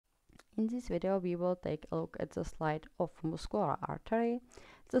In this video, we will take a look at the slide of muscular artery.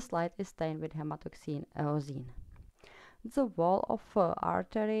 The slide is stained with hematoxine eosin. The wall of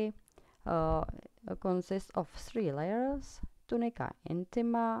artery consists of three layers: tunica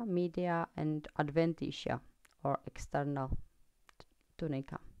intima, media, and adventitia, or external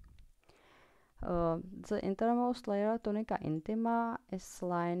tunica. The innermost layer, tunica intima, is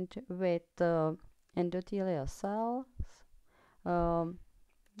lined with endothelial cells.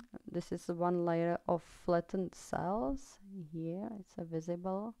 This is one layer of flattened cells. Here it's a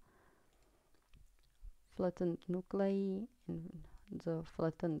visible flattened nuclei in the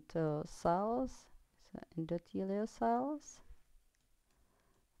flattened cells, endothelial cells.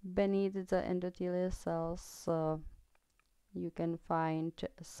 Beneath the endothelial cells, you can find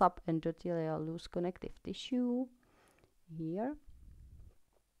subendothelial loose connective tissue here.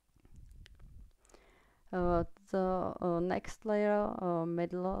 The next layer,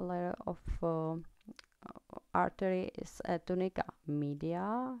 middle layer of artery is a tunica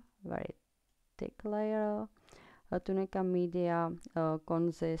media, very thick layer. Tunica media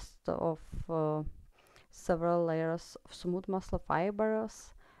consists of several layers of smooth muscle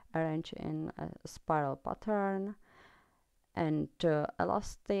fibers arranged in a spiral pattern, and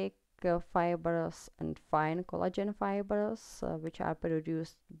elastic fibers and fine collagen fibers, which are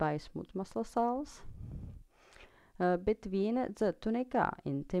produced by smooth muscle cells. Between the tunica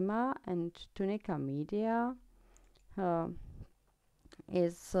intima and tunica media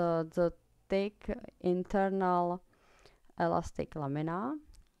is the thick internal elastic lamina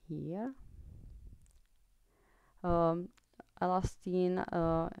here. Elastine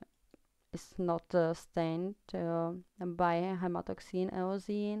is not stained by hematoxine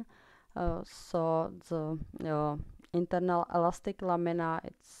eosin, so the internal elastic lamina,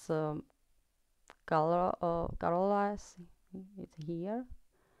 it's colorless. It's here,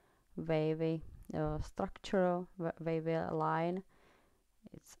 wavy structure, wavy line.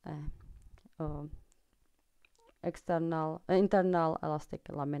 It's internal elastic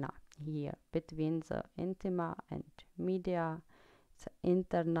lamina here between the intima and media. It's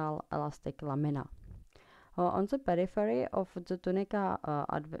internal elastic lamina. On the periphery of the tunica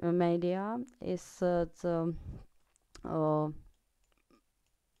media is the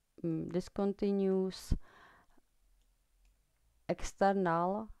discontinuous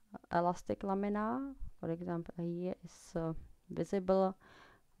external elastic lamina. For example, here is visible,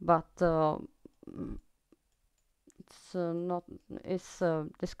 but it's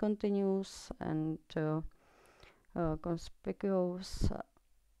discontinuous and conspicuous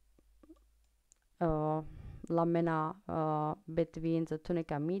lamina between the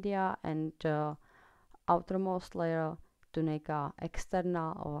tunica media and outermost layer, tunica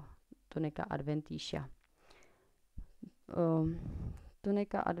externa or tunica adventitia.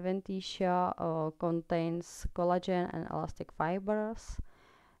 Tunica adventitia contains collagen and elastic fibers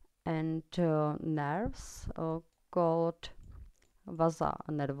and nerves called vasa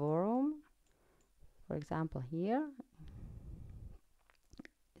nervorum. For example, here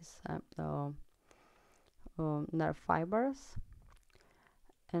is nerve fibers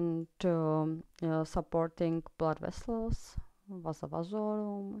and supporting blood vessels, vasa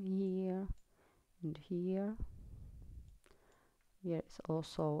vasorum here and here. Here is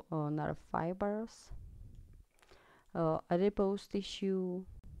also nerve fibers, adipose tissue,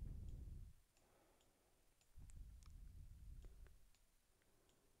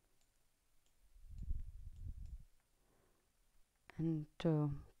 and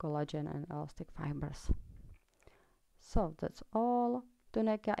collagen and elastic fibers. So that's all.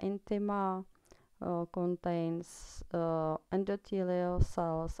 Tunica intima contains endothelial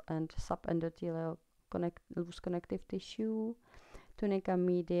cells and subendothelial loose connective tissue. Tunica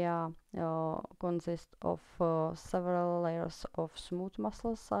media consists of several layers of smooth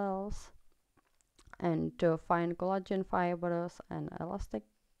muscle cells and fine collagen fibers and elastic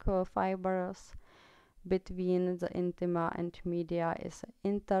fibers. Between the intima and media is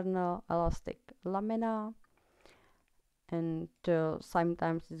internal elastic lamina, and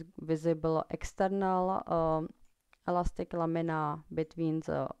sometimes is visible external elastic lamina between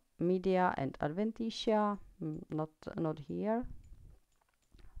the media and adventitia. Not here.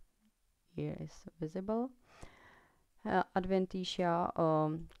 Here is visible. Adventitia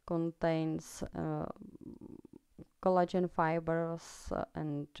contains collagen fibers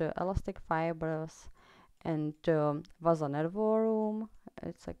and elastic fibers, and vasa nervorum,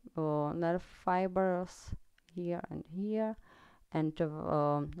 it's nerve fibers here and here, and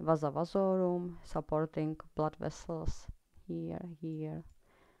vasa vasorum, supporting blood vessels here,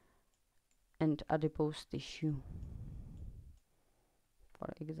 and adipose tissue.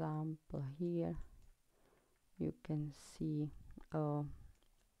 For example, here you can see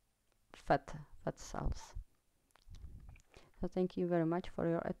fat cells. So thank you very much for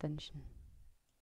your attention.